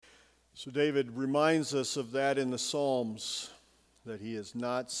So David reminds us of that in the Psalms, that he has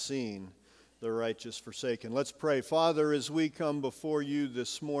not seen the righteous forsaken. Let's pray. Father, as we come before you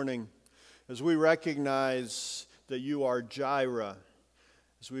this morning, as we recognize that you are Jireh,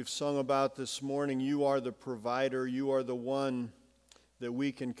 as we've sung about this morning, you are the provider, you are the one that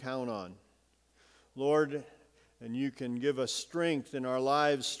we can count on. Lord, and you can give us strength in our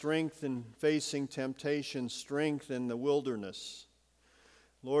lives, strength in facing temptation, strength in the wilderness.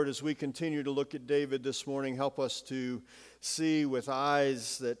 Lord, as we continue to look at David this morning, help us to see with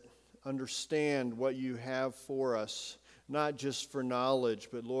eyes that understand what you have for us, not just for knowledge,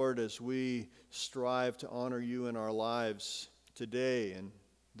 but Lord, as we strive to honor you in our lives today and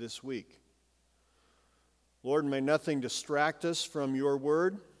this week. Lord, may nothing distract us from your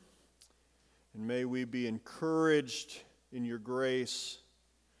word, and may we be encouraged in your grace.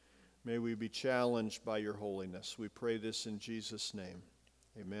 May we be challenged by your holiness. We pray this in Jesus' name.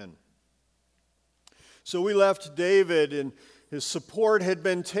 Amen. So we left David, and his support had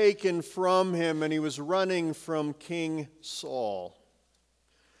been taken from him, and he was running from King Saul.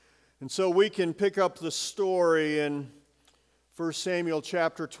 And so we can pick up the story in 1 Samuel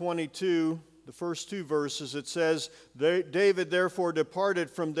chapter 22, the first two verses. It says, David therefore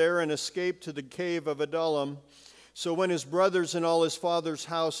departed from there and escaped to the cave of Adullam. So when his brothers and all his father's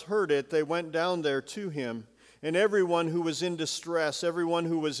house heard it, they went down there to him. And everyone who was in distress, everyone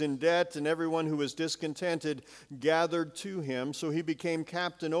who was in debt, and everyone who was discontented gathered to him. So he became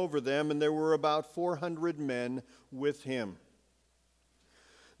captain over them, and there were about 400 men with him.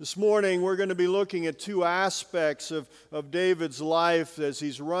 This morning we're going to be looking at two aspects of David's life as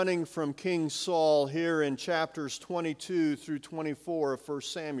he's running from King Saul here in chapters 22 through 24 of 1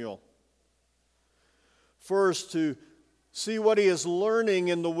 Samuel. First, to see what he is learning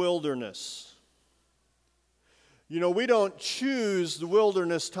in the wilderness. You know, we don't choose the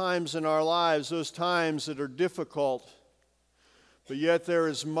wilderness times in our lives, those times that are difficult, but yet there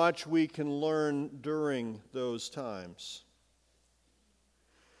is much we can learn during those times.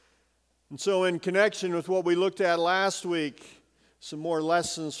 And so in connection with what we looked at last week, some more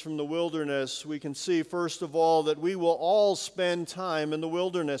lessons from the wilderness, we can see, first of all, that we will all spend time in the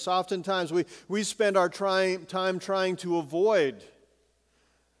wilderness. Oftentimes we spend our time trying to avoid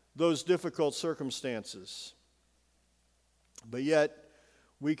those difficult circumstances. But yet,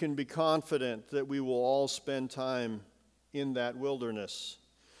 we can be confident that we will all spend time in that wilderness.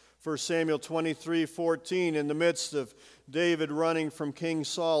 1 Samuel 23:14, in the midst of David running from King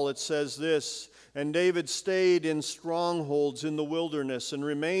Saul, it says this, And David stayed in strongholds in the wilderness and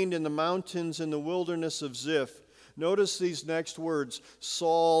remained in the mountains in the wilderness of Ziph. Notice these next words,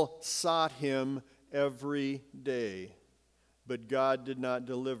 Saul sought him every day, but God did not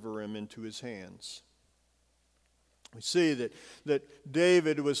deliver him into his hands. We see that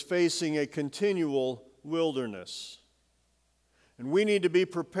David was facing a continual wilderness. And we need to be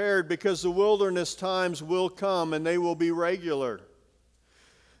prepared because the wilderness times will come and they will be regular.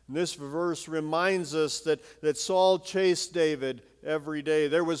 And this verse reminds us that Saul chased David every day.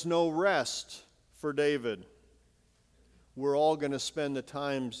 There was no rest for David. We're all going to spend the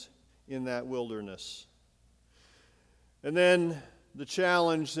times in that wilderness. And then the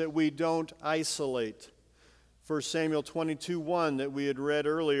challenge that we don't isolate. 1 Samuel 22:1 that we had read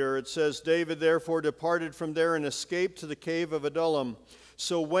earlier, it says, David therefore departed from there and escaped to the cave of Adullam.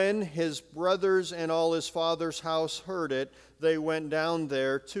 So when his brothers and all his father's house heard it, they went down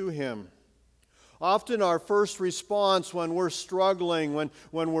there to him. Often our first response when we're struggling,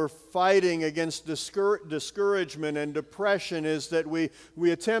 when we're fighting against discouragement and depression is that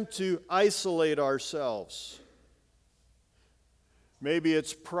we attempt to isolate ourselves. Maybe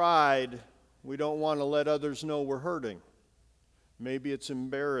it's pride. We don't want to let others know we're hurting. Maybe it's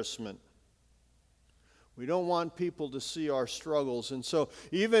embarrassment. We don't want people to see our struggles. And so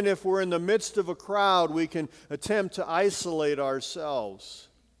even if we're in the midst of a crowd, we can attempt to isolate ourselves.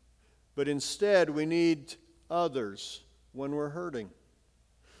 But instead, we need others when we're hurting.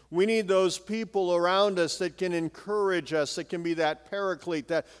 We need those people around us that can encourage us, that can be that paraclete,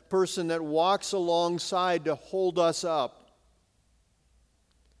 that person that walks alongside to hold us up.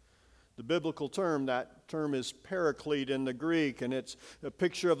 The biblical term, that term is paraclete in the Greek, and it's a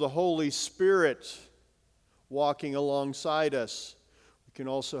picture of the Holy Spirit walking alongside us. We can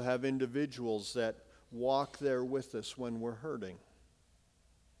also have individuals that walk there with us when we're hurting.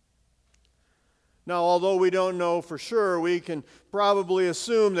 Now, although we don't know for sure, we can probably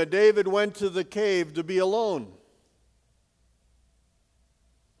assume that David went to the cave to be alone.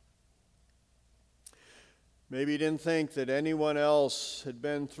 Maybe he didn't think that anyone else had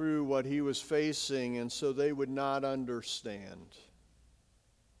been through what he was facing, and so they would not understand.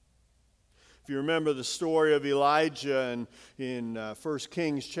 If you remember the story of Elijah in 1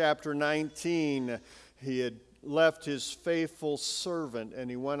 Kings chapter 19, he had left his faithful servant and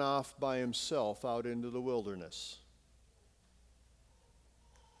he went off by himself out into the wilderness.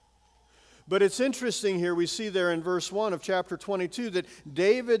 But it's interesting here, we see there in verse 1 of chapter 22 that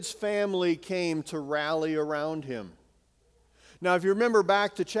David's family came to rally around him. Now, if you remember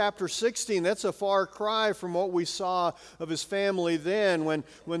back to chapter 16, that's a far cry from what we saw of his family then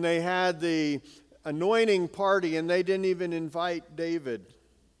when they had the anointing party and they didn't even invite David.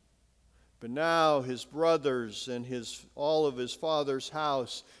 But now his brothers and all of his father's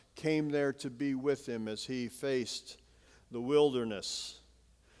house came there to be with him as he faced the wilderness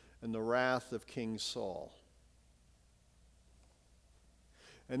and the wrath of King Saul.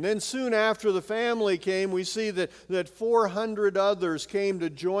 And then soon after the family came, we see that 400 others came to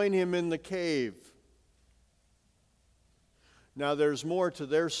join him in the cave. Now there's more to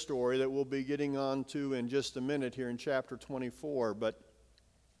their story that we'll be getting on to in just a minute here in chapter 24. But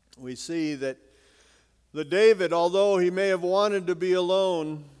we see that David, although he may have wanted to be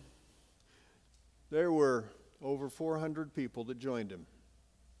alone, there were over 400 people that joined him.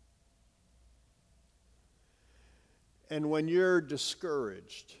 And when you're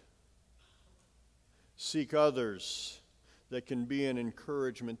discouraged, seek others that can be an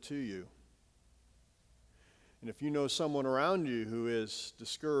encouragement to you. And if you know someone around you who is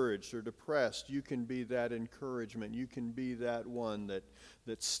discouraged or depressed, you can be that encouragement. You can be that one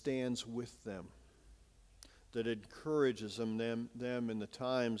that stands with them, that encourages them in the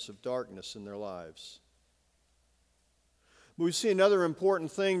times of darkness in their lives. But we see another important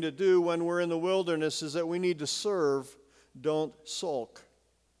thing to do when we're in the wilderness is that we need to serve, don't sulk.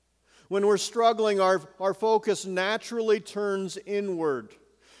 When we're struggling, our focus naturally turns inward.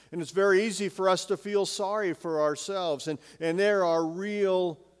 And it's very easy for us to feel sorry for ourselves. And there are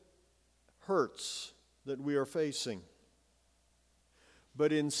real hurts that we are facing.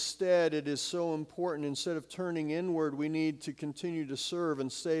 But instead, it is so important, instead of turning inward, we need to continue to serve and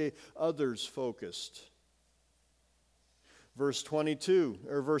stay others focused. Verse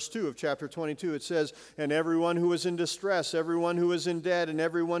 2 of chapter 22, it says, "And everyone who is in distress, everyone who is in debt, and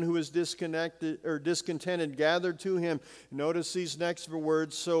everyone who is discontented gathered to him." Notice these next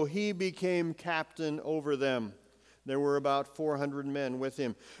words, "So he became captain over them." There were about 400 men with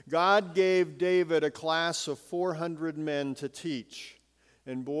him. God gave David a class of 400 men to teach,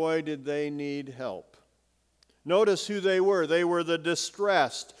 and boy, did they need help. Notice who they were. They were the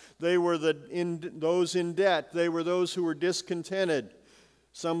distressed. They were those in debt. They were those who were discontented.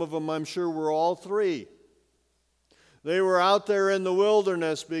 Some of them, I'm sure, were all three. They were out there in the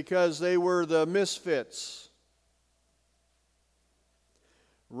wilderness because they were the misfits,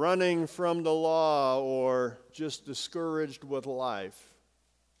 running from the law or just discouraged with life.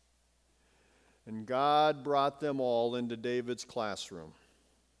 And God brought them all into David's classroom.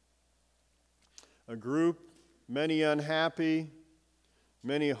 A group, many unhappy,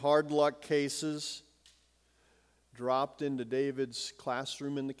 many hard luck cases, dropped into David's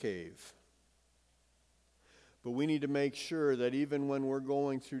classroom in the cave. But we need to make sure that even when we're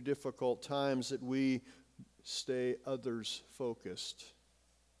going through difficult times that we stay others focused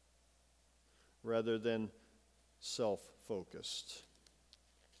rather than self-focused.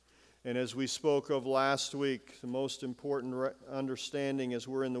 And as we spoke of last week, the most important understanding as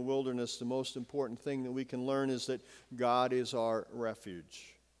we're in the wilderness, the most important thing that we can learn is that God is our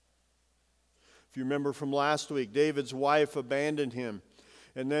refuge. If you remember from last week, David's wife abandoned him.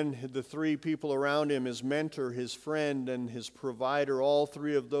 And then the three people around him, his mentor, his friend, and his provider, all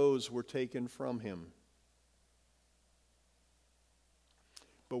three of those were taken from him.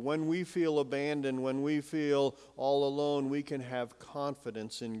 But when we feel abandoned, when we feel all alone, we can have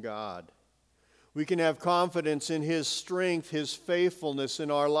confidence in God. We can have confidence in His strength, His faithfulness in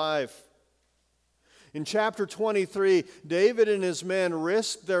our life. In chapter 23, David and his men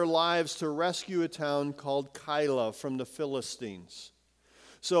risked their lives to rescue a town called Keilah from the Philistines.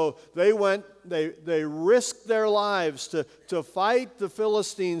 So they risked their lives to fight the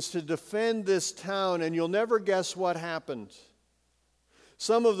Philistines, to defend this town, and you'll never guess what happened.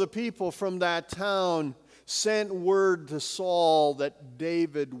 Some of the people from that town sent word to Saul that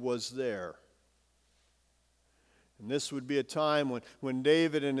David was there. And this would be a time when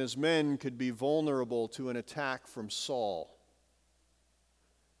David and his men could be vulnerable to an attack from Saul.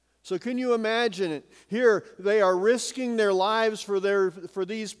 So can you imagine it? Here they are risking their lives for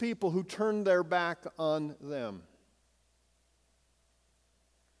these people who turned their back on them.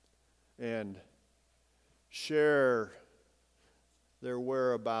 And share their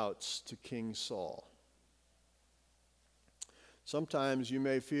whereabouts to King Saul. Sometimes you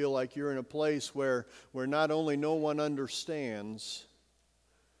may feel like you're in a place where not only no one understands,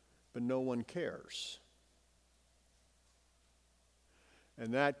 but no one cares.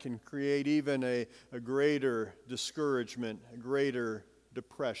 And that can create even a greater discouragement, a greater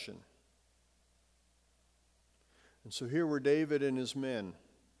depression. And so here were David and his men.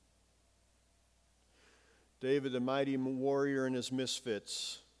 David, the mighty warrior, and his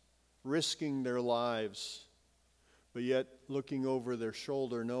misfits, risking their lives, but yet looking over their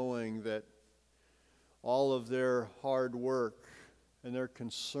shoulder, knowing that all of their hard work and their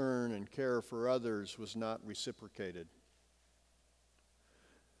concern and care for others was not reciprocated.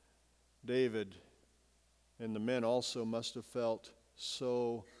 David and the men also must have felt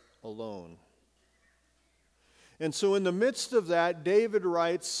so alone. And so in the midst of that, David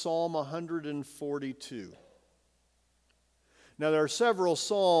writes Psalm 142. Now there are several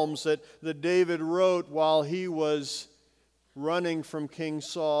psalms that David wrote while he was running from King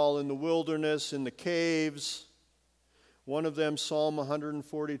Saul in the wilderness, in the caves. One of them, Psalm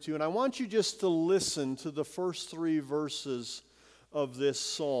 142. And I want you just to listen to the first 3 verses of this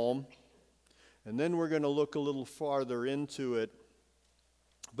psalm. And then we're going to look a little farther into it.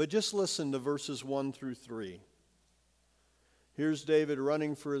 But just listen to verses 1 through 3. Here's David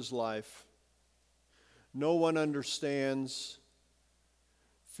running for his life. No one understands.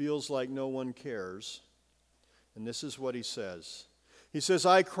 Feels like no one cares. And this is what he says. He says,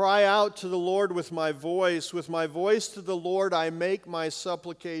 I cry out to the Lord with my voice to the Lord I make my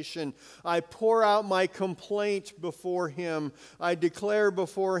supplication. I pour out my complaint before him. I declare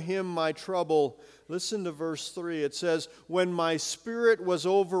before him my trouble. Listen to verse 3. It says, when my spirit was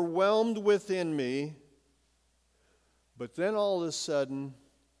overwhelmed within me, but then all of a sudden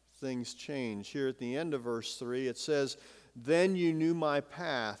things change. Here at the end of verse 3, it says, then you knew my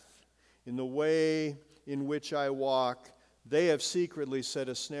path in the way in which I walk. They have secretly set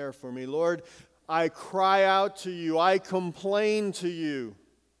a snare for me. Lord, I cry out to you. I complain to you.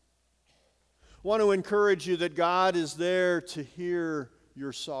 I want to encourage you that God is there to hear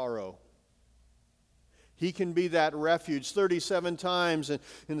your sorrow. He can be that refuge. 37 times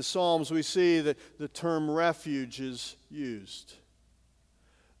in the Psalms we see that the term refuge is used.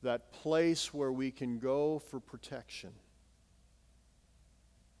 That place where we can go for protection.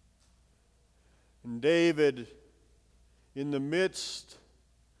 And David, in the midst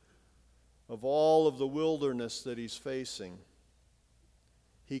of all of the wilderness that he's facing,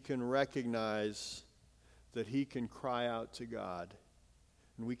 he can recognize that he can cry out to God.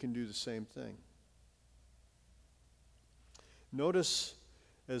 And we can do the same thing. Notice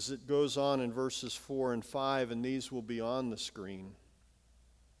as it goes on in verses 4 and 5, and these will be on the screen.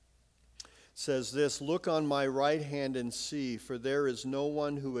 It says this, look on my right hand and see, for there is no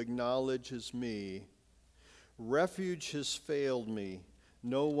one who acknowledges me. Refuge has failed me.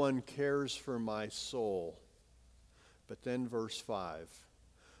 No one cares for my soul. But then verse 5.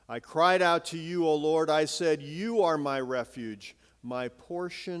 I cried out to you, O Lord. I said, you are my refuge, my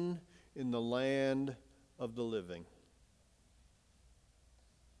portion in the land of the living.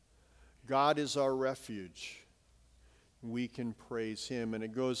 God is our refuge. We can praise him. And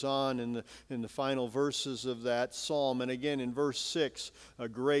it goes on in the final verses of that psalm. And again in verse 6, a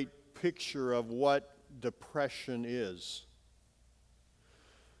great picture of what depression is.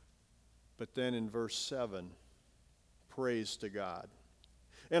 But then in verse 7, praise to God.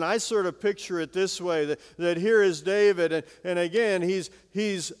 And I sort of picture it this way, that here is David, and again,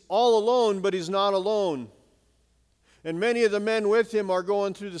 he's all alone, but he's not alone. And many of the men with him are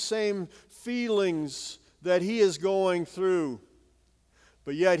going through the same feelings that he is going through.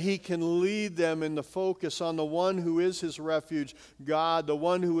 But yet he can lead them in the focus on the one who is his refuge, God, the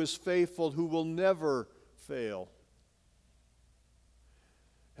one who is faithful, who will never fail.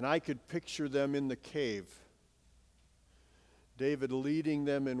 And I could picture them in the cave, David leading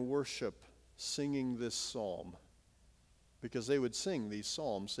them in worship, singing this psalm. Because they would sing these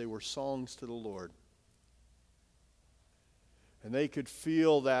psalms. They were songs to the Lord. And they could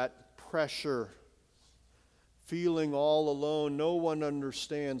feel that pressure, feeling all alone. No one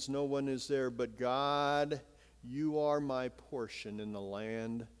understands, no one is there. But God, you are my portion in the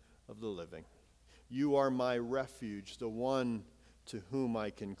land of the living. You are my refuge, the one to whom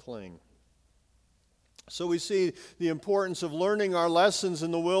I can cling. So we see the importance of learning our lessons in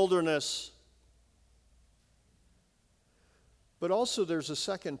the wilderness. But also there's a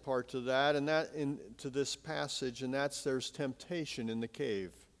second part to that, and to this passage, and that's there's temptation in the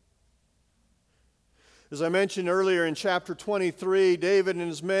cave. As I mentioned earlier in chapter 23, David and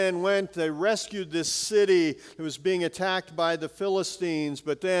his men they rescued this city that was being attacked by the Philistines.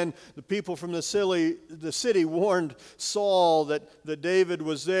 But then the people from the city warned Saul that David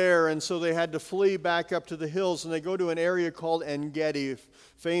was there, and so they had to flee back up to the hills. And they go to an area called En-Gedi,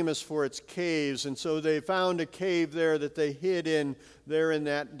 famous for its caves. And so they found a cave there that they hid in, there in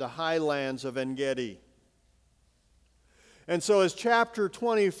the highlands of En-Gedi. And so as chapter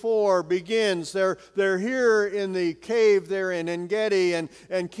 24 begins, they're here in the cave there in En-Gedi,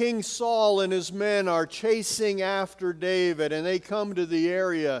 and King Saul and his men are chasing after David, and they come to the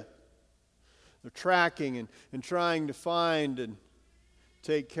area. They're tracking and trying to find and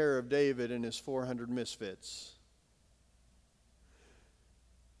take care of David and his 400 misfits.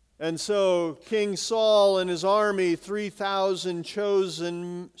 And so King Saul and his army, 3,000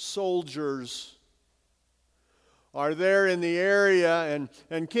 chosen soldiers, are there in the area,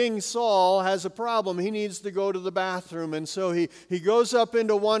 and King Saul has a problem. He needs to go to the bathroom, and so he goes up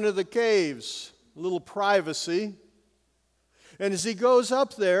into one of the caves, a little privacy. And as he goes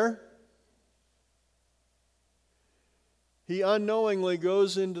up there, he unknowingly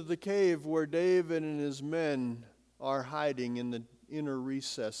goes into the cave where David and his men are hiding in the inner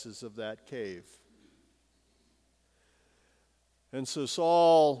recesses of that cave. And so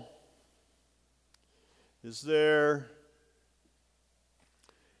Saul is there.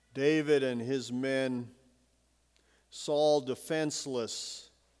 David and his men. Saul defenseless.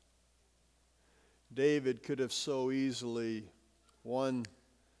 David could have so easily one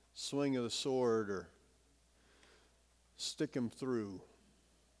swing of the sword or stick him through.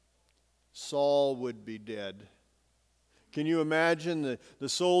 Saul would be dead. Can you imagine the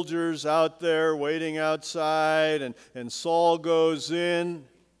soldiers out there waiting outside, and Saul goes in,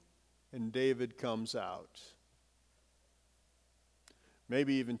 and David comes out.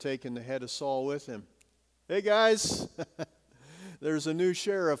 Maybe even taking the head of Saul with him. Hey guys, there's a new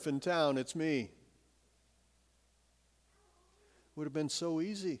sheriff in town, it's me. Would have been so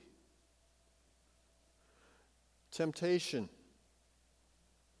easy. Temptation.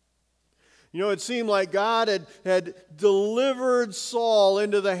 You know, it seemed like God had delivered Saul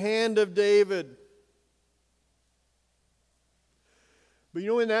into the hand of David. But you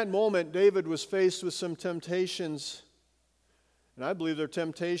know, in that moment, David was faced with some temptations. And I believe they're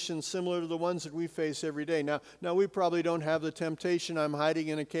temptations similar to the ones that we face every day. Now we probably don't have the temptation, I'm hiding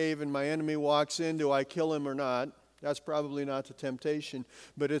in a cave and my enemy walks in, do I kill him or not? That's probably not the temptation.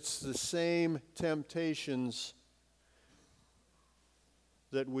 But it's the same temptations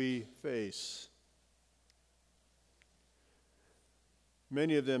that we face.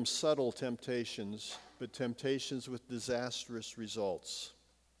 Many of them subtle temptations, but temptations with disastrous results.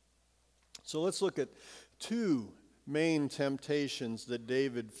 So let's look at two main temptations that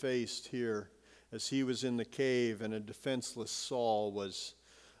David faced here as he was in the cave and a defenseless Saul was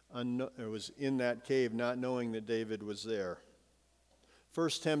in that cave not knowing that David was there.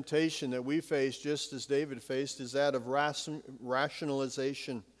 First temptation that we face, just as David faced, is that of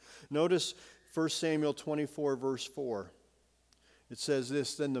rationalization. Notice 1 Samuel 24, verse 4. It says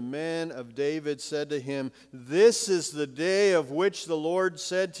this, "Then the men of David said to him, 'This is the day of which the Lord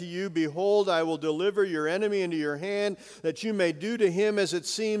said to you, Behold, I will deliver your enemy into your hand, that you may do to him as it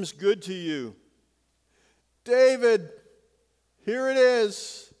seems good to you.'" David, here it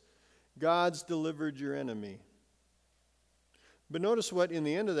is. God's delivered your enemy. But notice what, in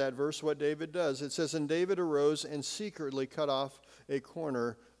the end of that verse, what David does. It says, "And David arose and secretly cut off a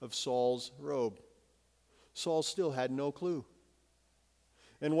corner of Saul's robe." Saul still had no clue.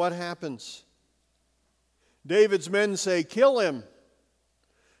 And what happens? David's men say, "Kill him."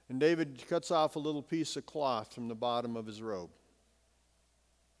 And David cuts off a little piece of cloth from the bottom of his robe.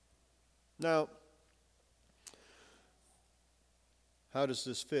 Now, how does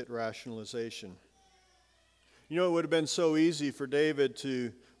this fit rationalization? You know, it would have been so easy for David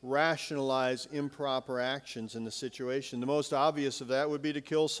to rationalize improper actions in the situation. The most obvious of that would be to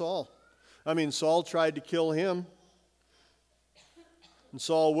kill Saul. I mean, Saul tried to kill him. And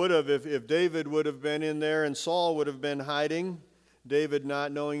Saul would have, if David would have been in there and Saul would have been hiding, David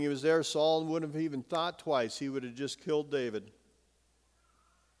not knowing he was there, Saul wouldn't have even thought twice. He would have just killed David.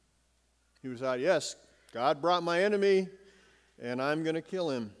 He was out, yes, God brought my enemy, and I'm going to kill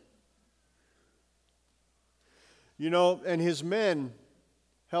him. You know, and his men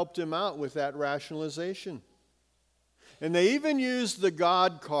helped him out with that rationalization. And they even used the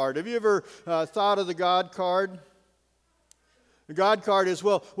God card. Have you ever thought of the God card? The God card is,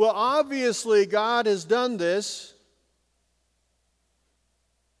 well, obviously God has done this.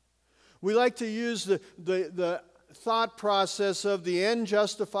 We like to use the thought process of the end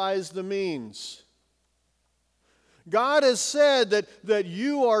justifies the means. God has said that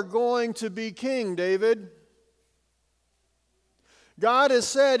you are going to be king, David. God has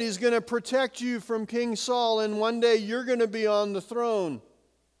said He's going to protect you from King Saul, and one day you're going to be on the throne.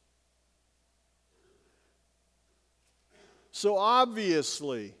 So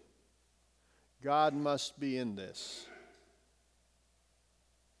obviously, God must be in this.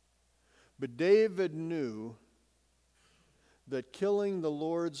 But David knew that killing the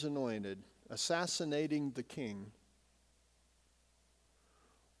Lord's anointed, assassinating the king,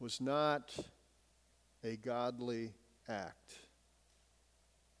 was not a godly act.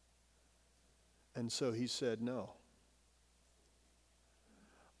 And so he said, no.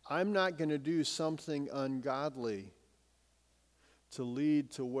 I'm not going to do something ungodly to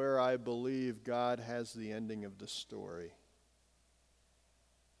lead to where I believe God has the ending of the story.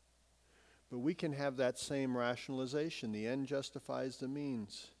 But we can have that same rationalization. The end justifies the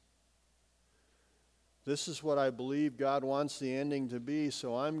means. This is what I believe God wants the ending to be,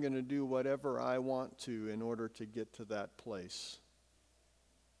 so I'm going to do whatever I want to in order to get to that place.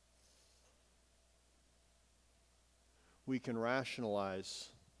 We can rationalize.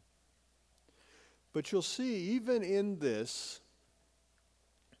 But you'll see, even in this,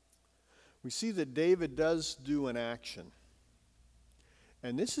 we see that David does do an action.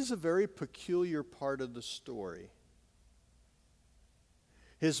 And this is a very peculiar part of the story.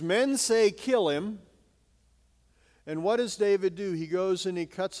 His men say, kill him. And what does David do? He goes and he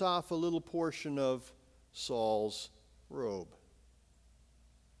cuts off a little portion of Saul's robe.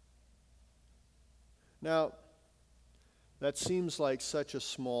 Now, that seems like such a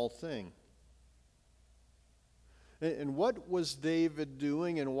small thing. And what was David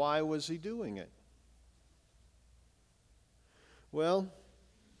doing, and why was he doing it? Well,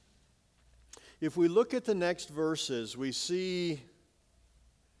 if we look at the next verses, we see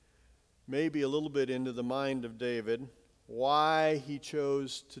maybe a little bit into the mind of David, why he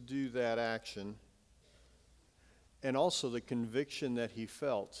chose to do that action, and also the conviction that he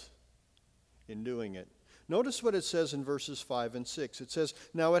felt in doing it. Notice what it says in verses 5 and 6. It says,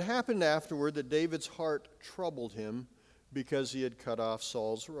 "Now it happened afterward that David's heart troubled him because he had cut off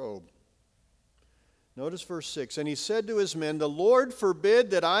Saul's robe." Notice verse 6. "And he said to his men, 'The Lord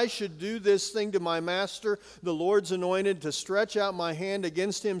forbid that I should do this thing to my master, the Lord's anointed, to stretch out my hand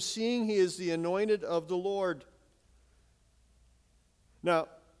against him, seeing he is the anointed of the Lord.'" Now,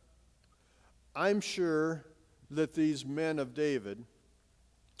 I'm sure that these men of David,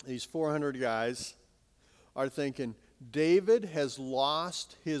 these 400 guys, are thinking, David has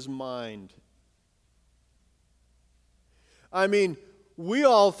lost his mind. I mean, we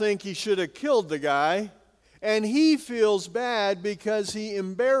all think he should have killed the guy, and he feels bad because he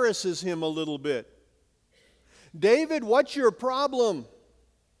embarrasses him a little bit. David, what's your problem?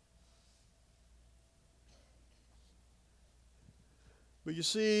 But you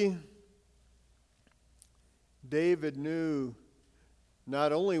see, David knew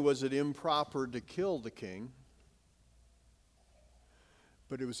not only was it improper to kill the king,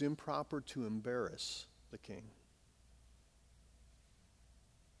 but it was improper to embarrass the king.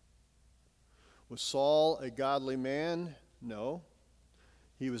 Was Saul a godly man? No.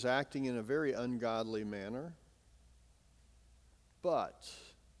 He was acting in a very ungodly manner. But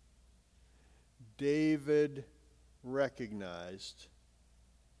David recognized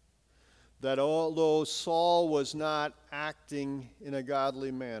that although Saul was not acting in a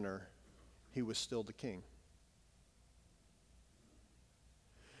godly manner, he was still the king.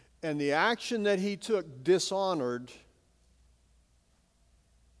 And the action that he took dishonored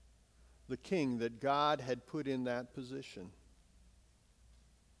the king that God had put in that position.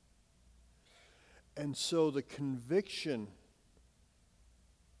 And so the conviction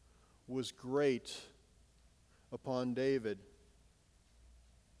was great upon David.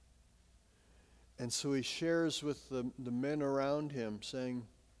 And so he shares with the men around him, saying,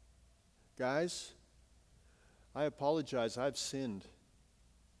 "Guys, I apologize, I've sinned."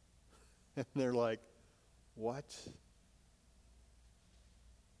 And they're like, "What?"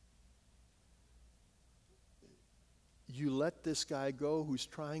 You let this guy go who's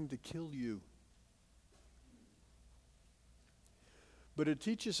trying to kill you. But it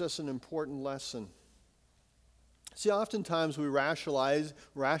teaches us an important lesson. See, oftentimes we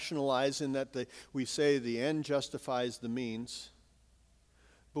rationalize in that we say the end justifies the means.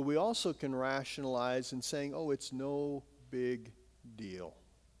 But we also can rationalize in saying, oh, it's no big deal.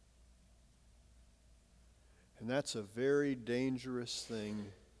 And that's a very dangerous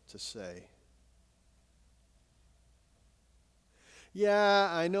thing to say. Yeah,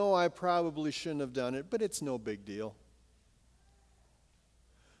 I know I probably shouldn't have done it, but it's no big deal.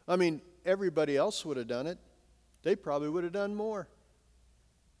 I mean, everybody else would have done it. they probably would have done more.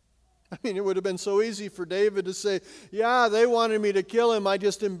 I mean, it would have been so easy for David to say, yeah, they wanted me to kill him, I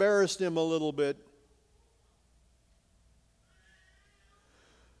just embarrassed him a little bit.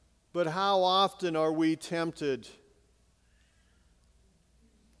 But how often are we tempted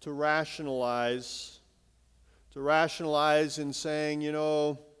to rationalize in saying,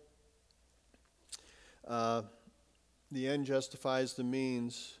 the end justifies the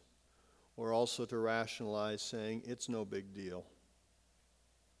means, or also to rationalize saying, it's no big deal.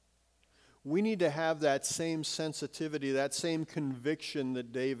 We need to have that same sensitivity, that same conviction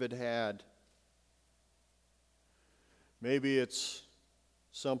that David had. Maybe it's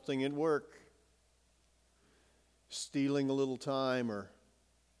something at work, stealing a little time or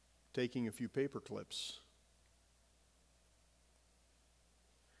taking a few paper clips.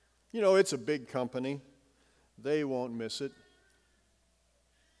 It's a big company. They won't miss it.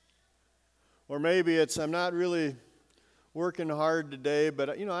 Or maybe it's, I'm not really working hard today, but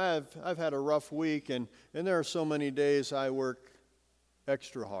I've had a rough week, and there are so many days I work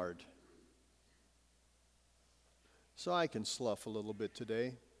extra hard. So I can slough a little bit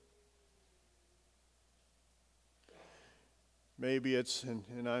today. Maybe it's,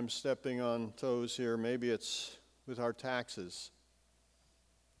 and I'm stepping on toes here, maybe it's with our taxes.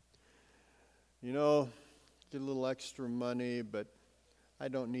 Get a little extra money, but I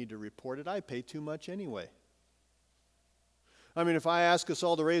don't need to report it. I pay too much anyway. I mean, if I ask us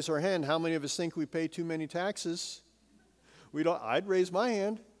all to raise our hand, how many of us think we pay too many taxes? I'd raise my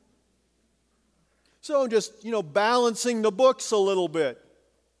hand. So just, balancing the books a little bit.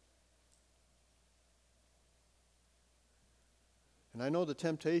 And I know the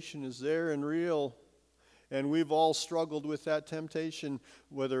temptation is there and real, and we've all struggled with that temptation,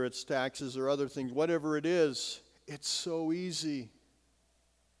 whether it's taxes or other things, whatever it is, it's so easy.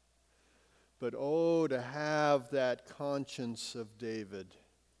 But to have that conscience of David,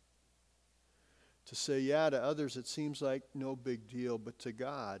 to say, yeah, to others it seems like no big deal, but to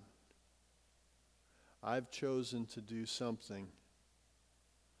God, I've chosen to do something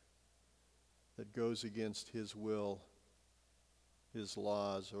that goes against His will, His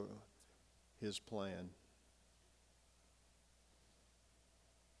laws, or His plan.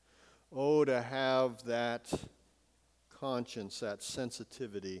 To have that conscience, that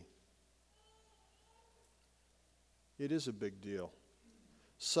sensitivity. It is a big deal.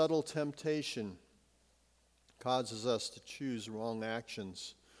 Subtle temptation causes us to choose wrong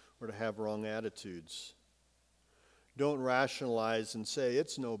actions or to have wrong attitudes. Don't rationalize and say,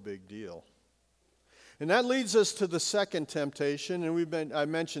 it's no big deal. And that leads us to the second temptation, and I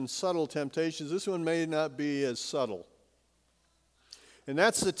mentioned subtle temptations. This one may not be as subtle. And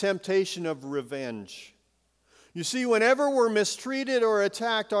that's the temptation of revenge. You see, whenever we're mistreated or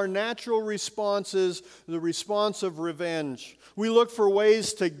attacked, our natural response is the response of revenge. We look for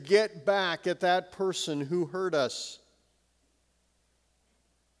ways to get back at that person who hurt us.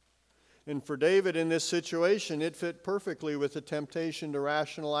 And for David in this situation, it fit perfectly with the temptation to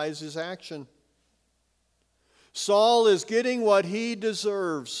rationalize his action. Saul is getting what he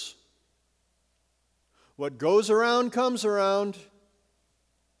deserves. What goes around comes around.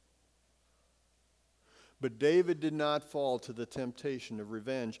 But David did not fall to the temptation of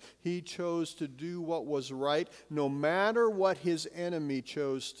revenge. He chose to do what was right, no matter what his enemy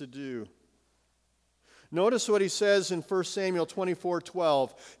chose to do. Notice what he says in 1 Samuel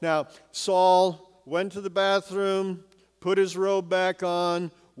 24:12. Now, Saul went to the bathroom, put his robe back on,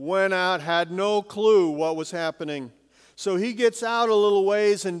 went out, had no clue what was happening. So he gets out a little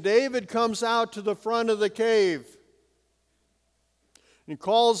ways, and David comes out to the front of the cave. He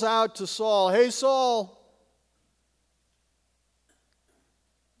calls out to Saul, "Hey, Saul."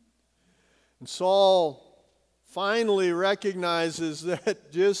 And Saul finally recognizes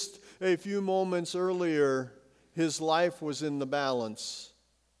that just a few moments earlier, his life was in the balance.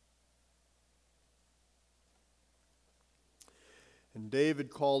 And David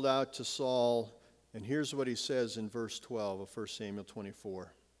called out to Saul, and here's what he says in verse 12 of 1 Samuel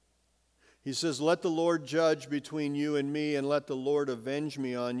 24. He says, "Let the Lord judge between you and me, and let the Lord avenge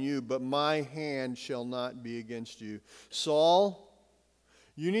me on you, but my hand shall not be against you." Saul,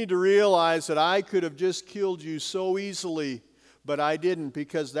 you need to realize that I could have just killed you so easily, but I didn't,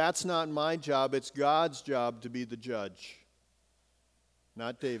 because that's not my job. It's God's job to be the judge,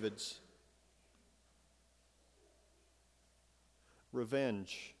 not David's.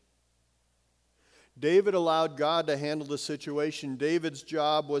 Revenge. David allowed God to handle the situation. David's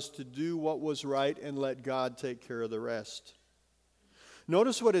job was to do what was right and let God take care of the rest.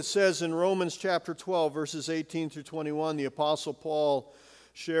 Notice what it says in Romans chapter 12, verses 18 through 21, the Apostle Paul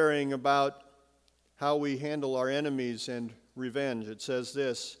sharing about how we handle our enemies and revenge. It says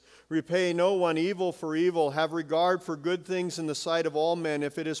this: repay no one evil for evil. Have regard for good things in the sight of all men.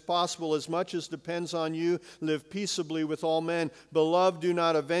 If it is possible, as much as depends on you, live peaceably with all men. Beloved, do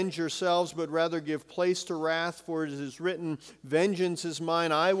not avenge yourselves, but rather give place to wrath, for it is written, vengeance is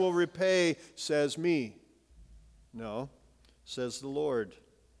mine, I will repay, says me. No, says the Lord.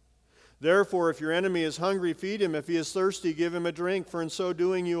 Therefore, if your enemy is hungry, feed him. If he is thirsty, give him a drink. For in so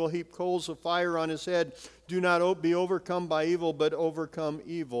doing, you will heap coals of fire on his head. Do not be overcome by evil, but overcome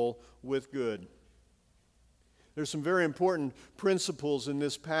evil with good. There's some very important principles in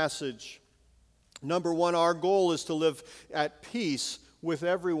this passage. Number one, our goal is to live at peace with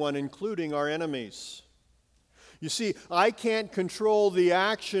everyone, including our enemies. You see, I can't control the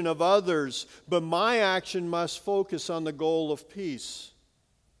action of others, but my action must focus on the goal of peace.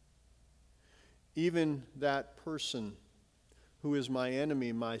 Even that person who is my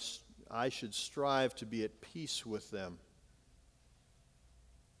enemy, I should strive to be at peace with them.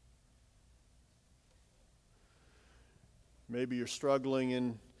 Maybe you're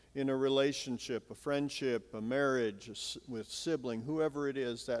struggling in a relationship, a friendship, a marriage, with sibling, whoever it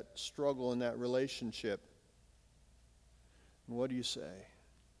is, that struggle in that relationship. And what do you say?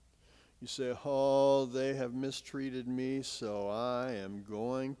 You say, oh, they have mistreated me, so I am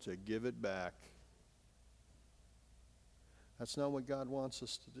going to give it back. That's not what God wants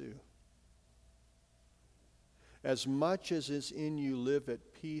us to do. As much as is in you, live at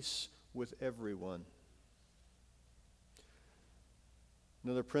peace with everyone.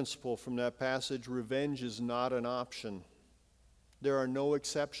 Another principle from that passage, revenge is not an option. There are no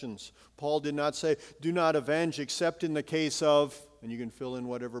exceptions. Paul did not say, do not avenge except in the case of, and you can fill in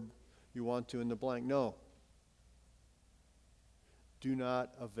whatever you want to in the blank. No. Do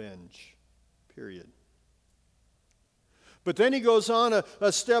not avenge. Period. But then he goes on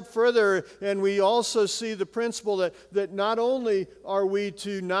a step further, and we also see the principle that not only are we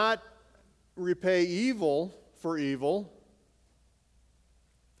to not repay evil for evil,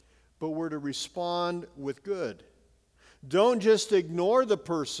 but we're to respond with good. Don't just ignore the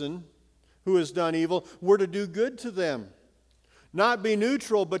person who has done evil. We're to do good to them. Not be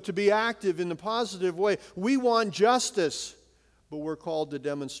neutral, but to be active in the positive way. We want justice, but we're called to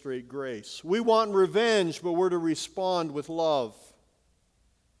demonstrate grace. We want revenge, but we're to respond with love.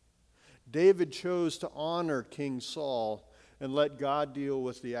 David chose to honor King Saul and let God deal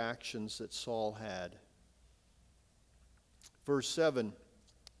with the actions that Saul had. Verse 7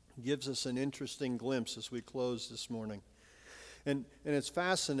 gives us an interesting glimpse as we close this morning. And it's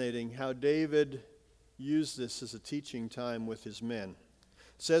fascinating how David used this as a teaching time with his men.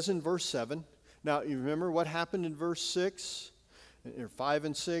 It says in verse 7, now you remember what happened in verse 6? In 5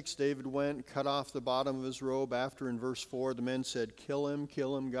 and 6, David went and cut off the bottom of his robe. After, in verse 4, the men said, kill him,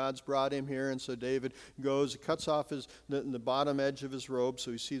 kill him. God's brought him here. And so David goes, cuts off the bottom edge of his robe.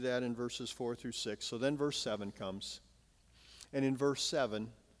 So you see that in verses 4 through 6. So then verse 7 comes. And in verse 7,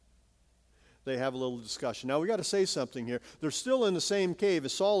 they have a little discussion. Now, we got to say something here. They're still in the same cave.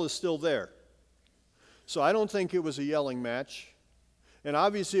 Saul is still there. So I don't think it was a yelling match. And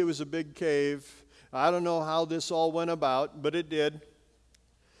obviously it was a big cave. I don't know how this all went about, but it did.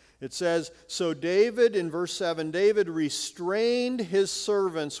 It says, so David, in verse 7, David restrained his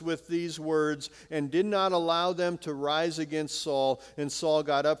servants with these words and did not allow them to rise against Saul. And Saul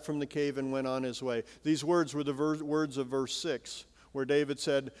got up from the cave and went on his way. These words were the words of verse 6, where David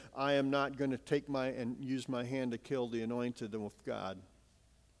said, I am not going to take and use my hand to kill the anointed of God.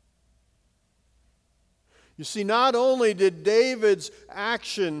 You see, not only did David's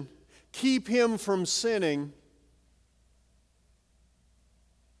action keep him from sinning,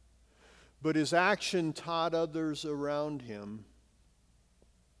 but his action taught others around him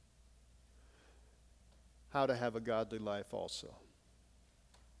how to have a godly life also.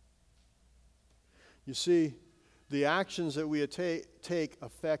 You see, the actions that we take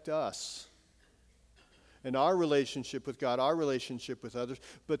affect us and our relationship with God, our relationship with others,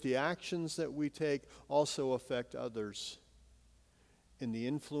 but the actions that we take also affect others in the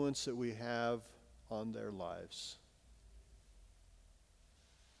influence that we have on their lives.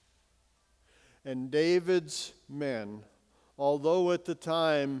 And David's men, although at the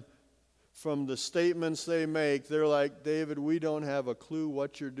time, from the statements they make, they're like, David, we don't have a clue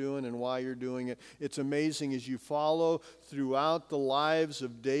what you're doing and why you're doing it. It's amazing as you follow throughout the lives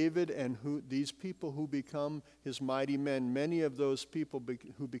of David and these people who become his mighty men. Many of those people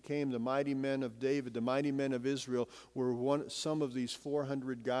who became the mighty men of David, the mighty men of Israel, were some of these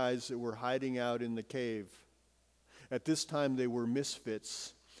 400 guys that were hiding out in the cave. At this time, they were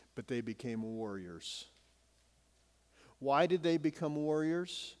misfits, but they became warriors. Why did they become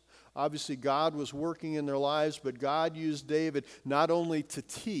warriors? Obviously, God was working in their lives, but God used David not only to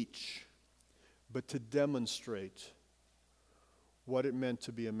teach, but to demonstrate what it meant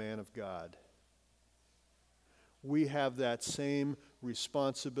to be a man of God. We have that same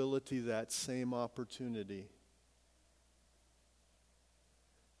responsibility, that same opportunity.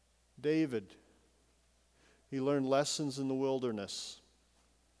 David, he learned lessons in the wilderness.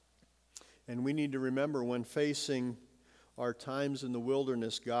 And we need to remember, when facing our times in the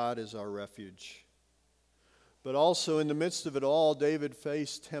wilderness, God is our refuge. But also in the midst of it all, David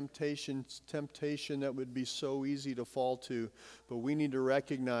faced temptation that would be so easy to fall to. But we need to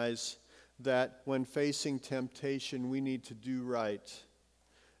recognize that when facing temptation, we need to do right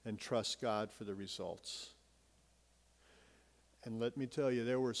and trust God for the results. And let me tell you,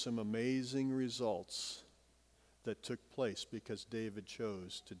 there were some amazing results that took place because David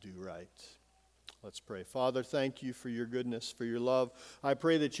chose to do right. Let's pray. Father, thank you for your goodness, for your love. I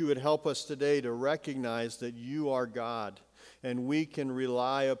pray that you would help us today to recognize that you are God and we can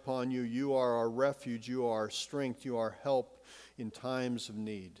rely upon you. You are our refuge. You are our strength. You are help in times of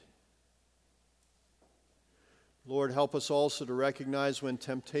need. Lord, help us also to recognize when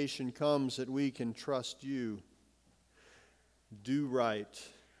temptation comes that we can trust you. Do right,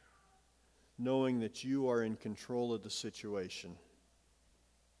 knowing that you are in control of the situation.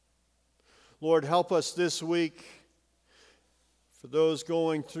 Lord, help us this week, for those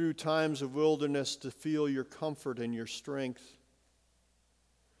going through times of wilderness, to feel your comfort and your strength.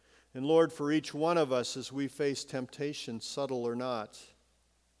 And Lord, for each one of us as we face temptation, subtle or not,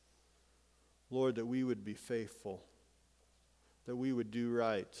 Lord, that we would be faithful, that we would do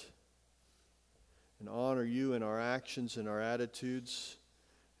right, and honor you in our actions and our attitudes.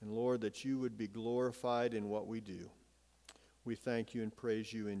 And Lord, that you would be glorified in what we do. We thank you and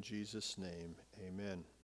praise you in Jesus' name. Amen.